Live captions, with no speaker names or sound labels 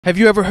Have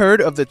you ever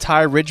heard of the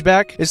Thai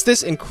Ridgeback? It's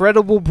this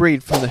incredible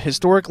breed from the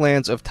historic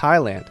lands of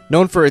Thailand,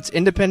 known for its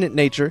independent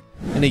nature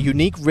and a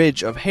unique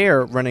ridge of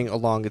hair running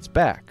along its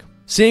back.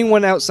 Seeing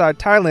one outside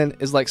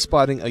Thailand is like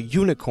spotting a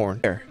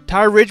unicorn.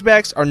 Thai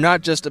Ridgebacks are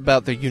not just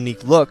about their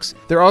unique looks,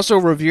 they're also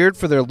revered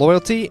for their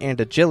loyalty and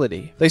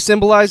agility. They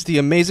symbolize the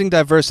amazing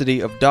diversity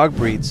of dog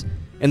breeds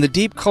and the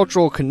deep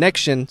cultural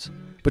connections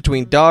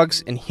between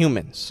dogs and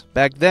humans.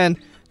 Back then,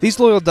 these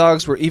loyal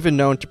dogs were even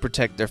known to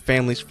protect their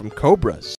families from cobras.